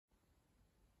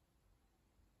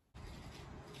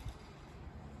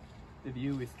The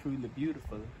view is truly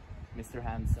beautiful, Mr.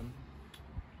 Handsome.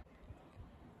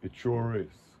 It sure is.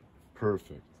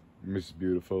 Perfect, Miss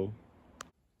Beautiful.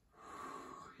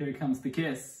 Here comes the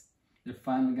kiss. They're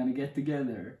finally gonna get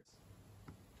together.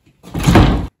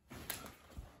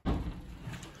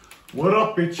 What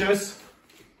up, bitches?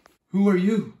 Who are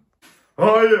you?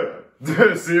 Oh yeah,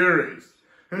 the series.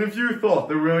 And if you thought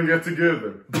they were gonna get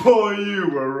together, boy, you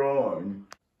were wrong.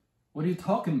 What are you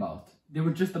talking about? They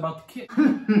were just about to kiss.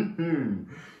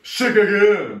 Shake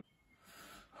again.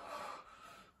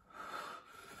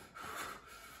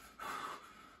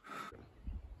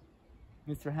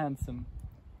 Mr. Handsome,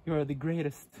 you are the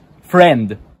greatest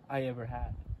friend I ever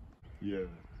had. Yeah.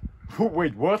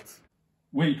 Wait, what?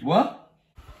 Wait, what?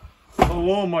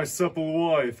 Hello, my supple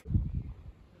wife.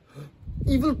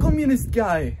 Evil communist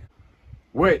guy.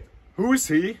 Wait, who is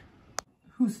he?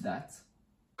 Who's that?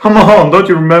 Come on, don't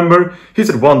you remember? He's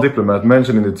that one diplomat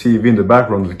mentioned in the TV in the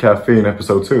background of the cafe in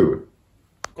episode 2.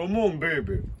 Come on,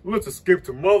 baby. Let's escape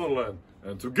to Motherland.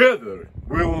 And together,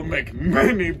 we will make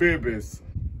many babies.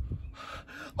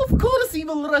 Of course,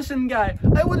 evil Russian guy.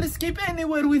 I will escape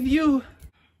anywhere with you.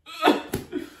 Why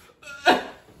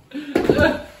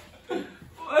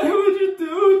would you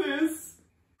do this?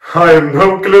 I have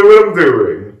no clue what I'm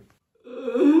doing.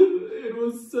 It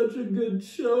was such a good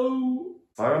show.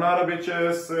 Sayonara,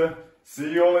 bitches.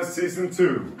 See you all in season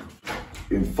 2.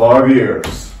 In 5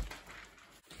 years.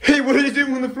 Hey, what are you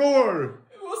doing on the floor?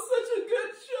 It was such a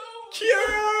good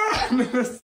show. Yeah!